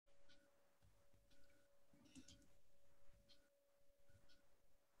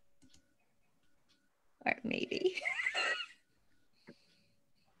maybe.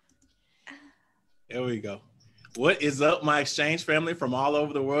 There we go. What is up, my exchange family from all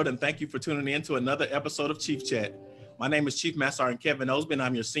over the world, and thank you for tuning in to another episode of Chief Chat. My name is Chief Master Sergeant Kevin Osby.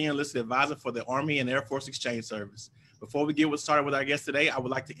 I'm your Senior Enlisted Advisor for the Army and Air Force Exchange Service. Before we get started with our guest today, I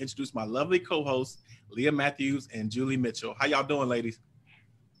would like to introduce my lovely co-hosts, Leah Matthews and Julie Mitchell. How y'all doing, ladies?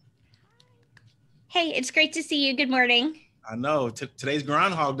 Hey, it's great to see you. Good morning. I know. Today's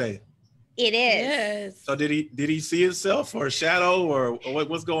Groundhog Day. It is. Yes. So did he see himself or a shadow or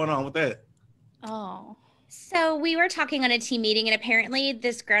what's going on with that? Oh. So we were talking on a team meeting, and apparently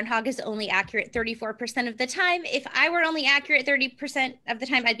this groundhog is only accurate 34% of the time. If I were only accurate 30% of the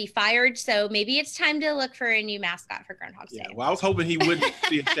time, I'd be fired. So maybe it's time to look for a new mascot for Groundhog's Day. Well, I was hoping he wouldn't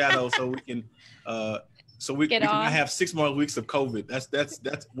see a shadow so we can we can have 6 more weeks of COVID.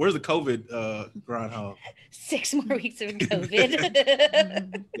 That's where's the COVID groundhog? 6 more weeks of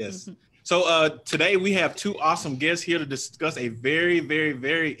COVID. Yes. So today we have 2 awesome guests here to discuss a very, very,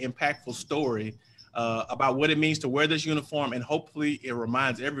 very impactful story about what it means to wear this uniform, and hopefully it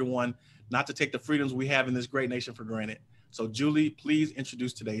reminds everyone not to take the freedoms we have in this great nation for granted. So Julie, please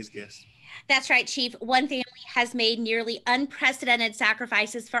introduce today's guest. That's right, Chief. One family has made nearly unprecedented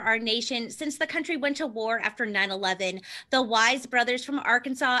sacrifices for our nation since the country went to war after 9/11. The Wise brothers from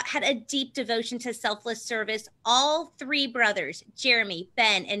Arkansas had a deep devotion to selfless service. All 3 brothers, Jeremy,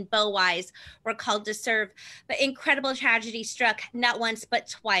 Ben, and Beau Wise, were called to serve, but incredible tragedy struck not once but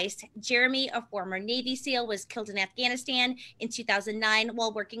twice. Jeremy, a former Navy SEAL, was killed in Afghanistan in 2009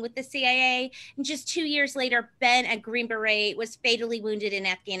 while working with the CIA. And just 2 years later, Ben, a Green Beret, was fatally wounded in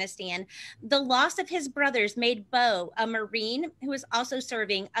Afghanistan. The loss of his brothers made Beau, a Marine who was also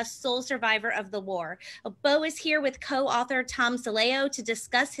serving, a sole survivor of the war. Beau is here with co-author Tom Sileo to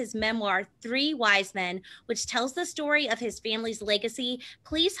discuss his memoir, 3 Wise Men, which tells the story of his family's legacy.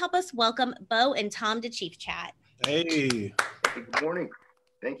 Please help us welcome Beau and Tom to Chief Chat. Hey. Good morning.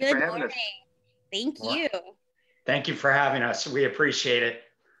 Thank you for having us. Thank you. Thank you for having us. We appreciate it.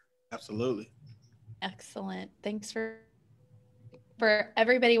 Absolutely. Excellent. Thanks for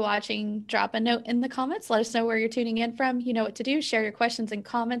everybody watching. Drop a note in the comments. Let us know where you're tuning in from. You know what to do. Share your questions and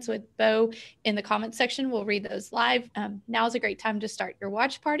comments with Beau in the comment section. We'll read those live. Now is a great time to start your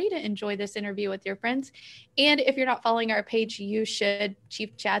watch party to enjoy this interview with your friends. And if you're not following our page, you should.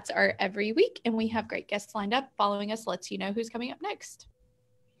 Chief Chats are every week, and we have great guests lined up. Following us lets you know who's coming up next.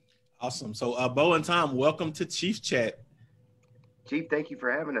 Awesome. So Beau and Tom, welcome to Chief Chat. Chief, thank you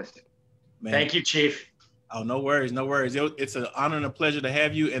for having us. Man. Thank you, Chief. Oh, no worries, no worries. It's an honor and a pleasure to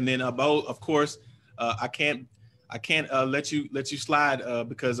have you. And then Beau, of course, I can't let you slide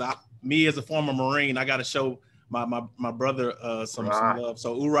because me as a former Marine, I got to show my brother some love.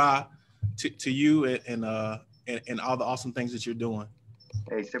 So hoorah to you and all the awesome things that you're doing.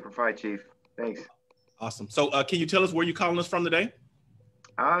 Hey, Semper Fi, Chief. Thanks. Awesome. So can you tell us where you're calling us from today?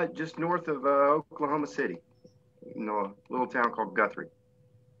 Just north of Oklahoma City, a little town called Guthrie.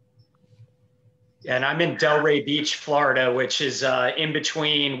 And I'm in Delray Beach, Florida, which is in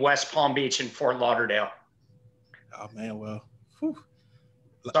between West Palm Beach and Fort Lauderdale. Oh man, well, whew.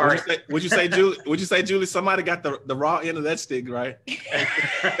 Sorry. Would you say, Julie? Would you say, Julie? Somebody got the raw end of that stick, right?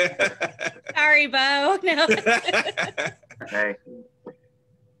 Sorry, Beau. No. Hey,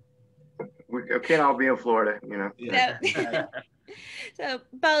 we can't all be in Florida, you know. Yeah. No. So,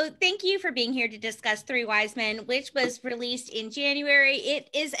 Beau, thank you for being here to discuss 3 Wise Men, which was released in January. It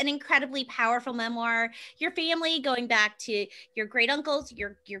is an incredibly powerful memoir. Your family, going back to your great uncles,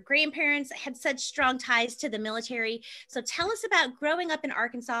 your grandparents, had such strong ties to the military. So tell us about growing up in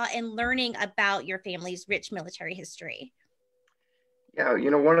Arkansas and learning about your family's rich military history. Yeah,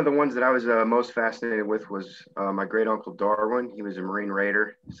 one of the ones that I was most fascinated with was my great uncle Darwin. He was a Marine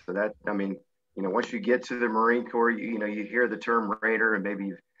Raider. So that, once you get to the Marine Corps, you hear the term Raider and maybe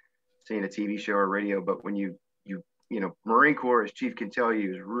you've seen a TV show or radio, but when you Marine Corps, as Chief can tell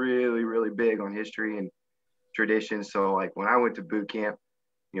you, is really, really big on history and tradition. So like when I went to boot camp,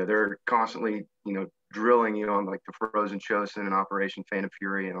 they're constantly, drilling you on like the Frozen Chosen and Operation Phantom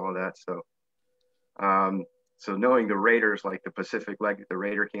Fury and all that. So, so knowing the Raiders, like the Pacific, like the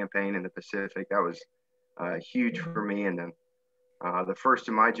Raider campaign in the Pacific, that was huge for me. And then the first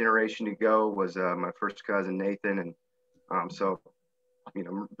in my generation to go was my first cousin Nathan, and so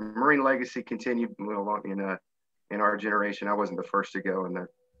Marine legacy continued along in our generation. I wasn't the first to go, and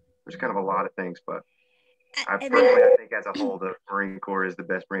there's kind of a lot of things, but I think as a whole, the Marine Corps is the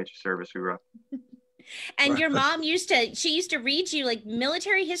best branch of service. Hoorah! And your mom used to read you like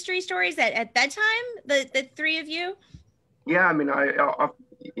military history stories at bedtime. The 3 of you. Yeah, I mean, I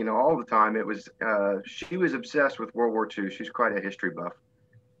all the time. It was she was obsessed with World War II. She's quite a history buff,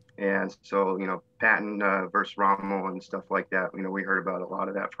 And so, Patton versus Rommel and stuff like that, we heard about a lot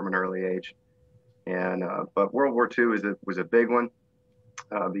of that from an early age. And but World War II was a big one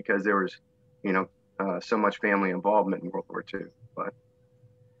because there was, so much family involvement in World War II. But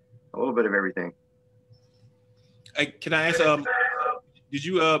a little bit of everything. Hey, can I ask? Did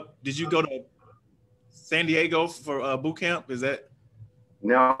you go to San Diego for boot camp? Is that?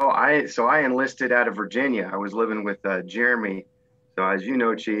 No, I enlisted out of Virginia. I was living with Jeremy. So as you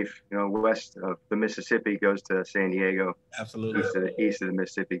know, Chief, west of the Mississippi goes to San Diego. Absolutely. East of the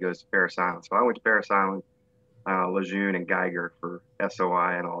Mississippi goes to Parris Island. So I went to Parris Island, Lejeune, and Geiger for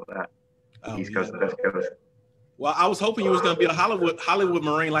SOI and all of that. East Coast to West Coast. Well, I was hoping you was going to be a Hollywood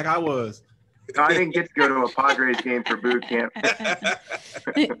Marine like I was. No, I didn't get to go to a Padres game for boot camp.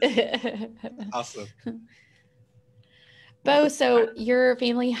 Awesome. Beau, so your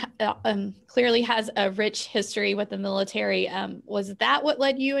family clearly has a rich history with the military. Was that what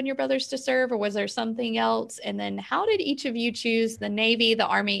led you and your brothers to serve, or was there something else? And then how did each of you choose the Navy, the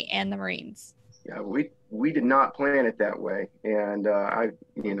Army, and the Marines? Yeah, we did not plan it that way. And I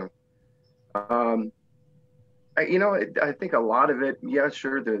think a lot of it, yeah,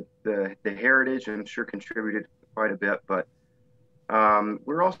 sure, the heritage, I'm sure, contributed quite a bit, but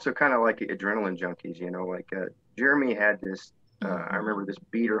we're also kind of like adrenaline junkies, Jeremy had this, I remember this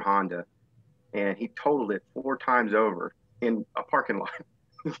beater Honda, and he totaled it 4 times over in a parking lot,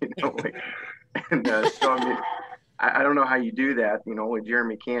 and so I mean, I don't know how you do that, only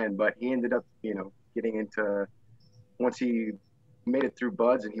Jeremy can, but he ended up, getting into, once he made it through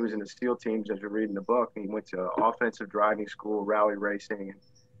BUDS and he was in the SEAL teams as we're reading the book, and he went to offensive driving school, rally racing,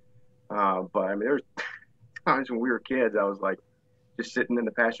 and but I mean, there was times when we were kids, I was like, just sitting in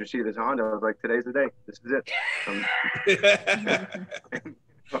the passenger seat of this Honda, I was like, today's the day. This is it.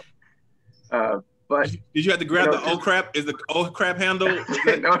 But did you have to grab the old crap? Is the old crap handle? No,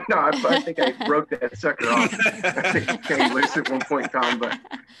 I think I broke that sucker off. I think it came loose at one point in time. But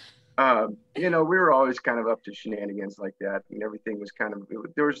we were always kind of up to shenanigans like that. I mean, everything was kind of,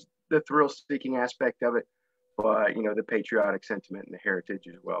 there was the thrill-seeking aspect of it, but the patriotic sentiment and the heritage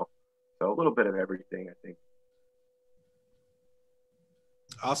as well. So a little bit of everything, I think.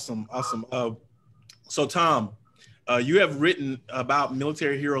 Awesome. So Tom, you have written about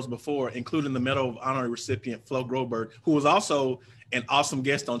military heroes before, including the Medal of Honor recipient Flo Groberg, who was also an awesome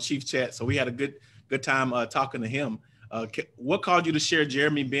guest on Chief Chat. So we had a good time talking to him. What caused you to share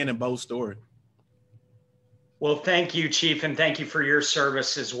Jeremy, Ben, and Beau's story? Well, thank you, Chief, and thank you for your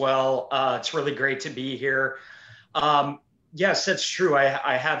service as well. It's really great to be here. Yes, that's true.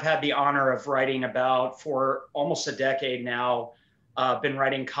 I have had the honor of writing about, for almost a decade now, been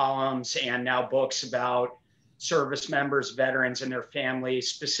writing columns and now books about service members, veterans, and their families,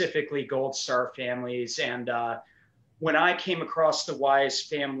 specifically Gold Star families. And when I came across the Wise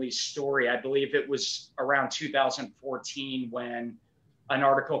family story, I believe it was around 2014 when an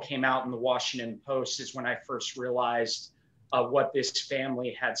article came out in the Washington Post, is when I first realized what this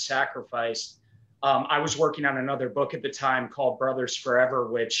family had sacrificed. I was working on another book at the time called Brothers Forever,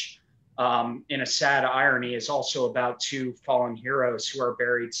 which in a sad irony is also about 2 fallen heroes who are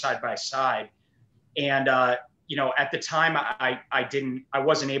buried side by side. And, at the time I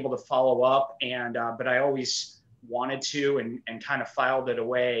wasn't able to follow up, and, but I always wanted to, and kind of filed it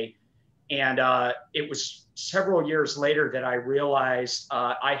away. And it was several years later that I realized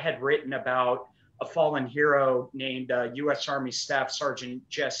I had written about a fallen hero named U.S. Army Staff Sergeant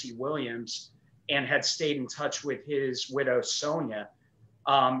Jesse Williams, and had stayed in touch with his widow, Sonia.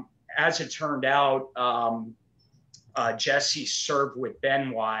 As it turned out, Jesse served with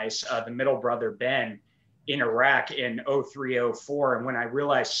Ben Wise, the middle brother Ben, in Iraq in 03-04. And when I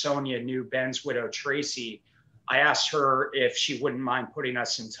realized Sonia knew Ben's widow, Tracy, I asked her if she wouldn't mind putting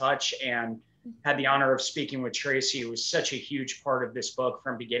us in touch, and had the honor of speaking with Tracy, who was such a huge part of this book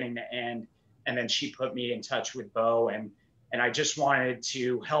from beginning to end. And then she put me in touch with Beau, and I just wanted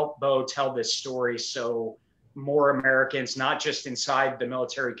to help Beau tell this story so more Americans, not just inside the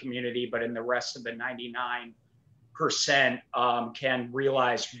military community, but in the rest of the 99%, can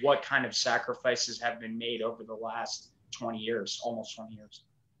realize what kind of sacrifices have been made over the last 20 years, almost 20 years.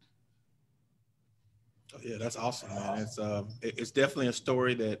 Yeah, that's awesome, man. It's definitely a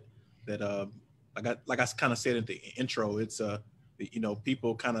story that like I kind of said in the intro, it's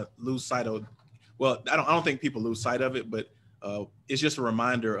people kind of lose sight of. Well, I don't think people lose sight of it, but it's just a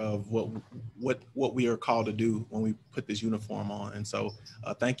reminder of what we are called to do when we put this uniform on. And so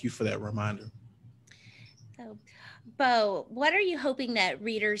thank you for that reminder. So, Beau, what are you hoping that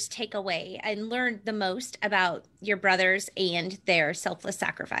readers take away and learn the most about your brothers and their selfless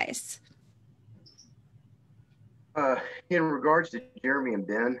sacrifice? Uh, in regards to Jeremy and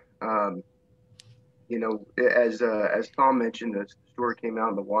Ben, as Tom mentioned, the story came out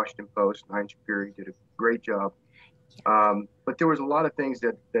in the Washington Post. Ryan Shapiro did a great job. But there was a lot of things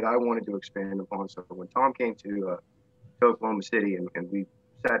that I wanted to expand upon. So when Tom came to Oklahoma City and we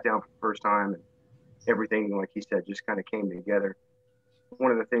sat down for the first time and everything, like he said, just kind of came together.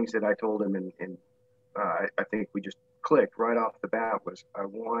 One of the things that I told him, and I think we just clicked right off the bat, was I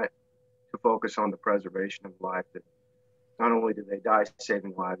want to focus on the preservation of life. That not only did they die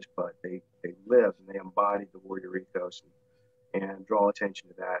saving lives, but they lived and they embodied the warrior ethos and draw attention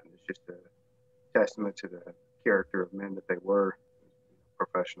to that. And it's just a testament to the character of men that they were,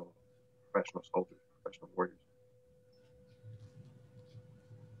 professional soldiers, professional warriors.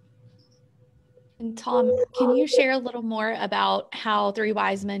 And Tom, can you share a little more about how Three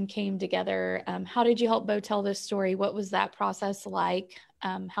Wise Men came together? How did you help Beau tell this story? What was that process like?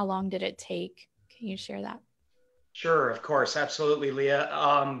 How long did it take? Can you share that? Sure, of course, absolutely,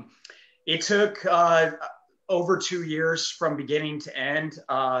 Leah. It took over 2 years from beginning to end.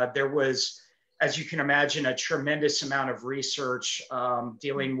 There was, as you can imagine, a tremendous amount of research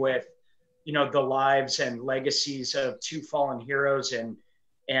dealing with, the lives and legacies of two fallen heroes,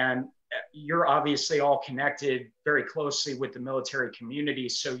 and you're obviously all connected very closely with the military community,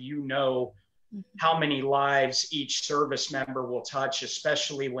 so how many lives each service member will touch,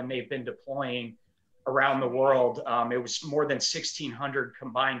 especially when they've been deploying around the world. It was more than 1,600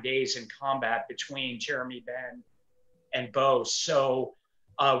 combined days in combat between Jeremy, Ben, and Beau. So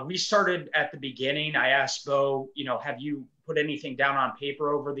we started at the beginning. I asked Beau, have you put anything down on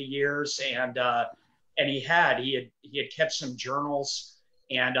paper over the years? And he had kept some journals,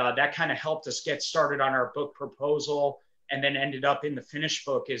 and that kind of helped us get started on our book proposal, and then ended up in the finished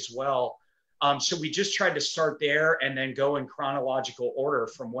book as well. So we just tried to start there and then go in chronological order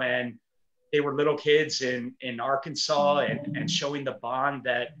from when they were little kids in Arkansas, and showing the bond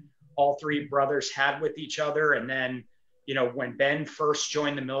that all three brothers had with each other. And then, when Ben first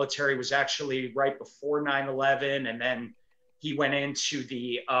joined the military was actually right before 9/11. And then he went into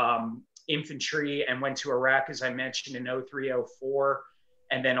the infantry and went to Iraq, as I mentioned, in 03, 04.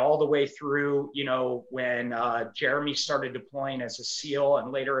 And then all the way through, when Jeremy started deploying as a SEAL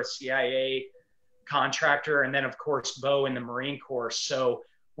and later a CIA contractor. And then, of course, Beau in the Marine Corps. So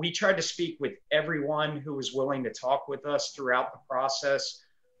we tried to speak with everyone who was willing to talk with us throughout the process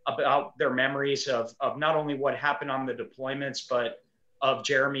about their memories of not only what happened on the deployments, but of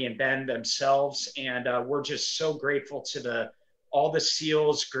Jeremy and Ben themselves. And we're just so grateful to all the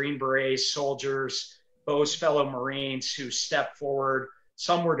SEALs, Green Berets, soldiers, Beau's fellow Marines who stepped forward.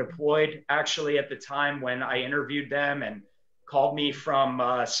 Some were deployed actually at the time when I interviewed them, and called me from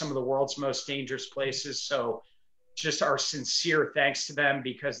some of the world's most dangerous places. So just our sincere thanks to them,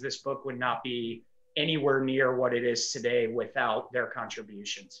 because this book would not be anywhere near what it is today without their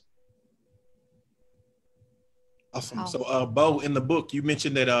contributions. Awesome. Wow. So, Beau, in the book, you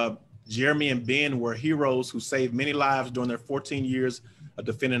mentioned that Jeremy and Ben were heroes who saved many lives during their 14 years of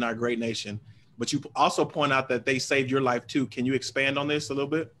defending our great nation. But you also point out that they saved your life too. Can you expand on this a little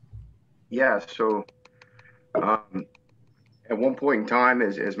bit? Yeah. So at one point in time,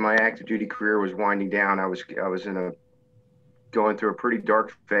 as my active duty career was winding down, I was going through a pretty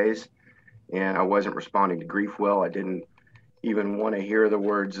dark phase, and I wasn't responding to grief well. I didn't even want to hear the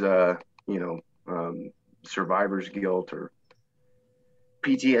words, survivor's guilt or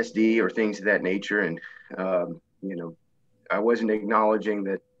PTSD or things of that nature. And, I wasn't acknowledging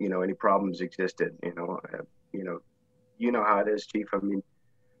that, any problems existed, how it is, Chief. I mean,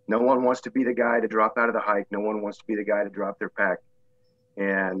 no one wants to be the guy to drop out of the hike. No one wants to be the guy to drop their pack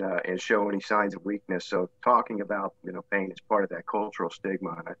and show any signs of weakness. So talking about, pain is part of that cultural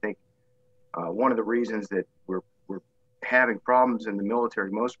stigma. And I think one of the reasons that we're having problems in the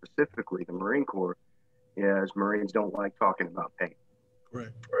military, most specifically the Marine Corps, is Marines don't like talking about pain. Right.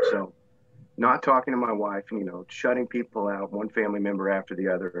 So not talking to my wife, shutting people out, one family member after the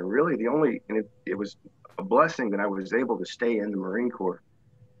other. And really it was a blessing that I was able to stay in the Marine Corps,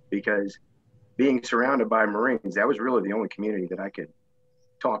 because being surrounded by Marines, that was really the only community that I could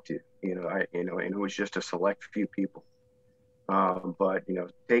talk to, and it was just a select few people. But,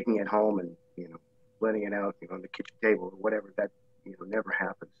 taking it home and, letting it out, on the kitchen table or whatever, that, never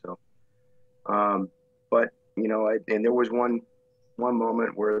happened. So, but, and there was one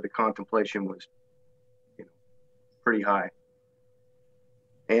moment where the contemplation was, pretty high.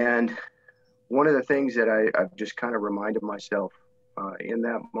 And one of the things that I've just kind of reminded myself in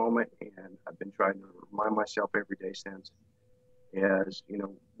that moment, and I've been trying to remind myself every day since, is,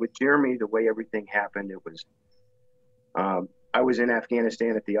 with Jeremy, the way everything happened, it was, I was in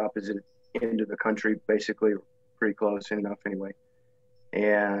Afghanistan at the opposite end of the country, basically pretty close enough anyway.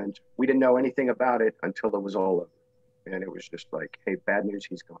 And we didn't know anything about it until it was all over. And it was just like, hey, bad news,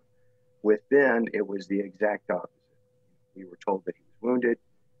 he's gone. With Ben, it was the exact opposite. We were told that he was wounded.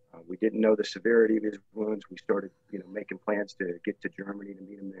 We didn't know the severity of his wounds. We started, making plans to get to Germany to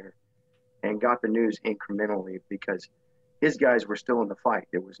meet him there, and got the news incrementally because his guys were still in the fight.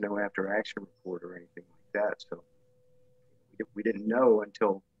 There was no after action report or anything like that. So we didn't know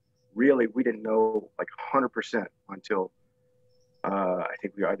until we didn't know like 100% until I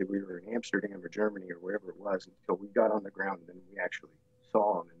think we were in Amsterdam or Germany or wherever it was, until we got on the ground and then we actually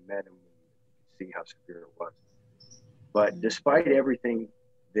saw him and met him and see how severe it was. But despite everything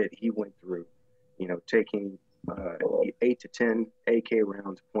that he went through, taking 8 to 10 AK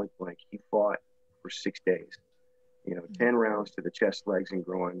rounds point blank, he fought for 6 days. 10 rounds to the chest, legs, and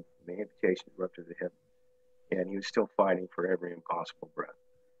groin, the amputations were up to the hip, and he was still fighting for every impossible breath.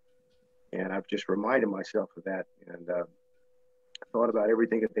 And I've just reminded myself of that, and thought about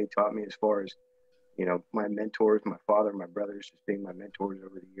everything that they taught me as far as, my mentors, my father, my brothers, just being my mentors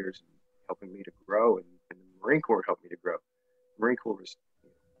over the years and helping me to grow, and the Marine Corps helped me to grow. The Marine Corps was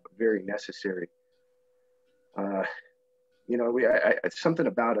very necessary. Something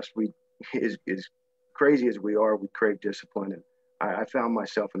about us, is crazy as we are, we crave discipline, and I found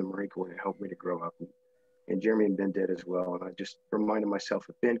myself in the Marine Corps, and it helped me to grow up, and Jeremy and Ben did as well. And I just reminded myself,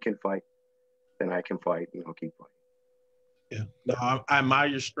 if Ben can fight, then I can fight, and I'll keep fighting. Yeah, no, I admire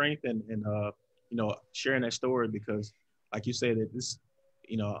your strength and sharing that story, because like you said, that this,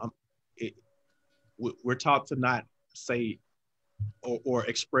 we're taught to not say or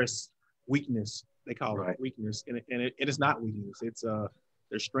express weakness. They call it weakness, and it is not weakness. It's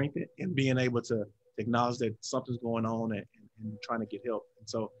there's strength in being able to acknowledge that something's going on and trying to get help. And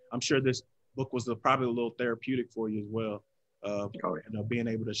so I'm sure this book was probably a little therapeutic for you as well. Being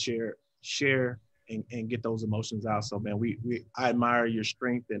able to share and get those emotions out. So man, I admire your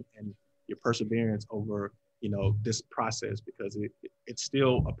strength and your perseverance over this process, because it's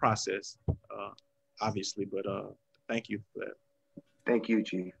still a process, obviously. But thank you for that. Thank you,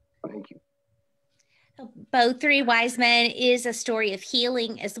 Chief. Thank you. Beau Three Wise Men is a story of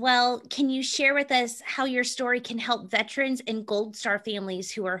healing as well. Can you share with us how your story can help veterans and Gold Star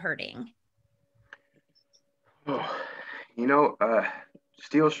families who are hurting?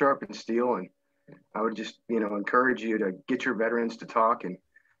 Steel sharpens steel, and I would just, encourage you to get your veterans to talk. And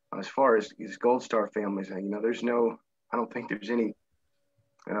as far as these Gold Star families, I don't think there's any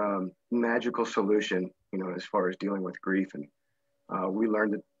magical solution, as far as dealing with grief. And we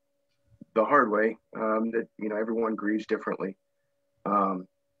learned it the hard way, that, everyone grieves differently. But,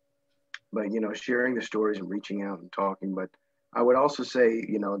 sharing the stories and reaching out and talking. But I would also say,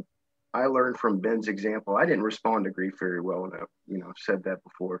 I learned from Ben's example. I didn't respond to grief very well, and I've said that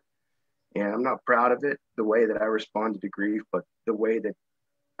before. And I'm not proud of it, the way that I responded to grief, but the way that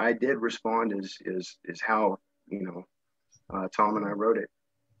I did respond is how, Tom and I wrote it,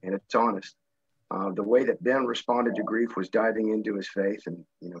 and it's honest. The way that Ben responded to grief was diving into his faith and,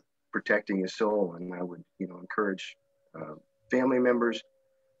 protecting his soul. And I would, encourage family members,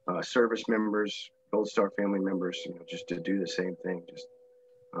 service members, Gold Star family members, just to do the same thing, just,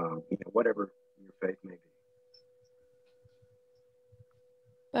 whatever your faith may be.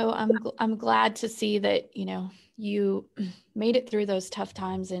 Beau, I'm glad to see that, you made it through those tough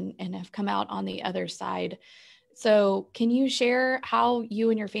times and have come out on the other side. So can you share how you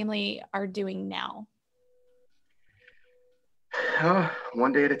and your family are doing now?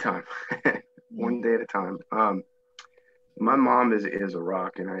 One day at a time. One day at a time. My mom is a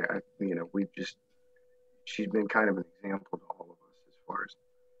rock, and I she's been kind of an example to all of us as far as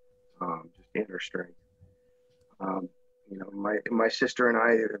just inner strength. My sister and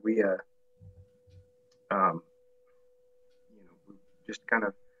I, we just kind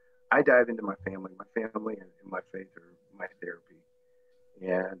of, I dive into my family and my faith are my therapy.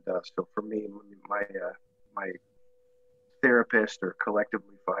 And so for me, my therapists are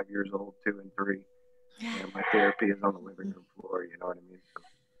collectively 5 years old, 2 and 3. And my therapy is on the living room floor, you know what I mean?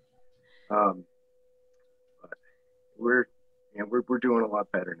 So, but we're doing a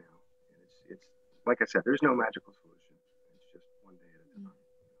lot better now. And it's like I said, there's no magical solution. It's just one day at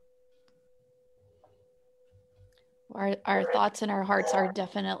a time. Our thoughts and our hearts are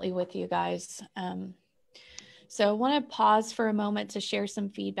definitely with you guys. So I want to pause for a moment to share some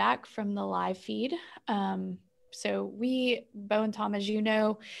feedback from the live feed. So Beau and Tom, as you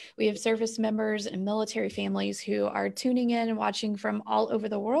know, we have service members and military families who are tuning in and watching from all over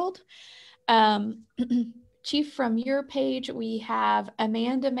the world. Chief, from your page, we have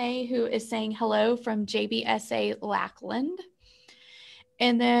Amanda May, who is saying hello from JBSA Lackland.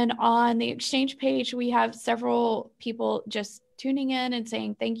 And then on the exchange page, we have several people just tuning in and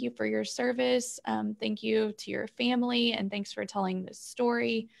saying thank you for your service. Thank you to your family, and thanks for telling this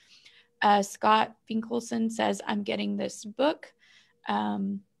story. Scott Finkelson says, I'm getting this book.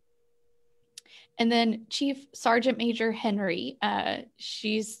 And then Chief Sergeant Major Henry,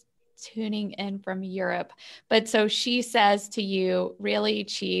 she's tuning in from Europe. But so she says to you, really,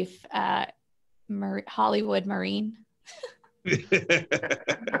 Chief, Hollywood Marine?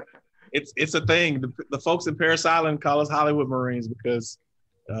 It's a thing. The folks in Parris Island call us Hollywood Marines because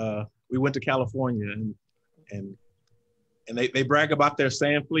we went to California and they brag about their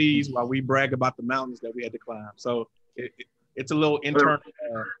sand fleas while we brag about the mountains that we had to climb. So it's a little internal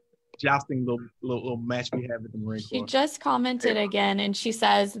jousting little match we have at the Marine Corps. She just commented again, and she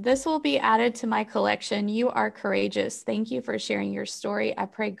says, this will be added to my collection. You are courageous. Thank you for sharing your story. I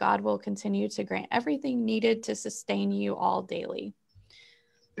pray God will continue to grant everything needed to sustain you all daily.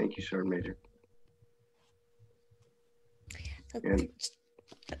 Thank you, Sergeant Major. And,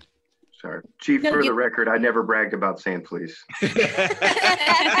 sorry, Chief, for the record, I never bragged about sand fleas.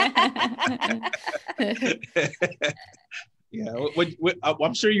 Yeah,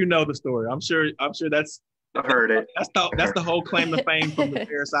 I'm sure you know the story. I'm sure that's. I've heard it. That's the whole claim to fame from the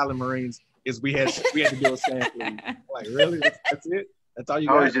Parris Island Marines is we had to deal with sand fleas. Like, really? That's it? That's all you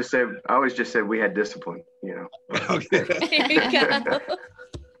got? I always just said we had discipline, you know. Okay. There you go.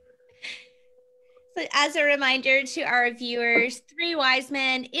 So as a reminder to our viewers, Three Wise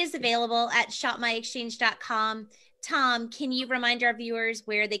Men is available at shopmyexchange.com. Tom, can you remind our viewers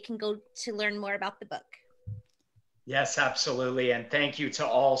where they can go to learn more about the book? Yes, absolutely. And thank you to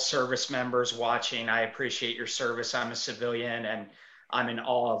all service members watching. I appreciate your service. I'm a civilian and I'm in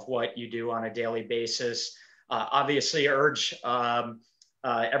awe of what you do on a daily basis. Obviously urge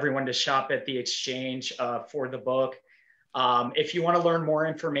everyone to shop at the exchange for the book. If you want to learn more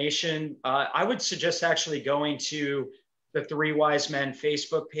information, I would suggest actually going to the Three Wise Men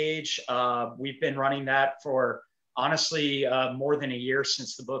Facebook page. We've been running that for honestly more than a year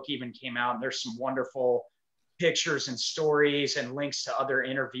since the book even came out. And there's some wonderful pictures and stories and links to other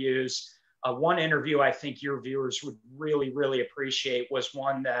interviews. One interview I think your viewers would really, really appreciate was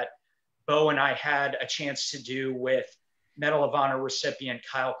one that Beau and I had a chance to do with Medal of Honor recipient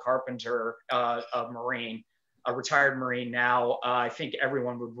Kyle Carpenter, a Marine, a retired Marine now. I think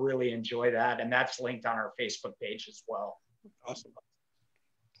everyone would really enjoy that. And that's linked on our Facebook page as well. Awesome.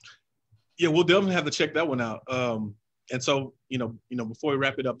 Yeah, we'll definitely have to check that one out. And so, before we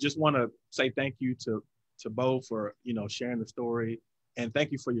wrap it up, just want to say thank you to Beau for, sharing the story, and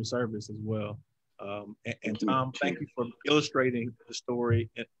thank you for your service as well. And Tom, thank you for illustrating the story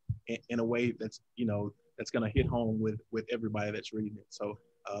in a way that's, that's going to hit home with everybody that's reading it. So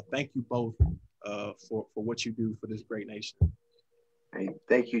thank you both for what you do for this great nation. Hey,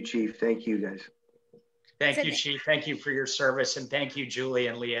 thank you, Chief. Thank you, guys. Thank you, Chief. Thank you for your service. And thank you, Julie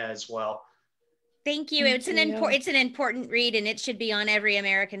and Leah as well. Thank you. It's an important read, and it should be on every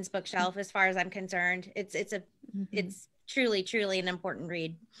American's bookshelf as far as I'm concerned. It's truly an important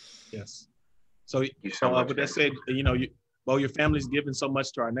read. Yes. So with that said, Beau, your family's given so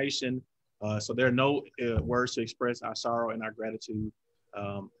much to our nation. So there are no words to express our sorrow and our gratitude.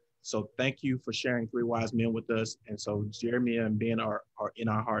 So thank you for sharing Three Wise Men with us. And so Jeremy and Ben are in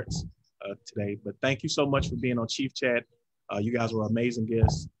our hearts today. But thank you so much for being on Chief Chat. You guys were amazing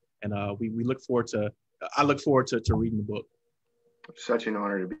guests. And I look forward to reading the book. Such an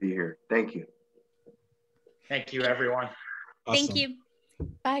honor to be here. Thank you. Thank you, everyone. Awesome. Thank you.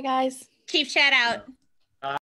 Bye, guys. Chief Chat out.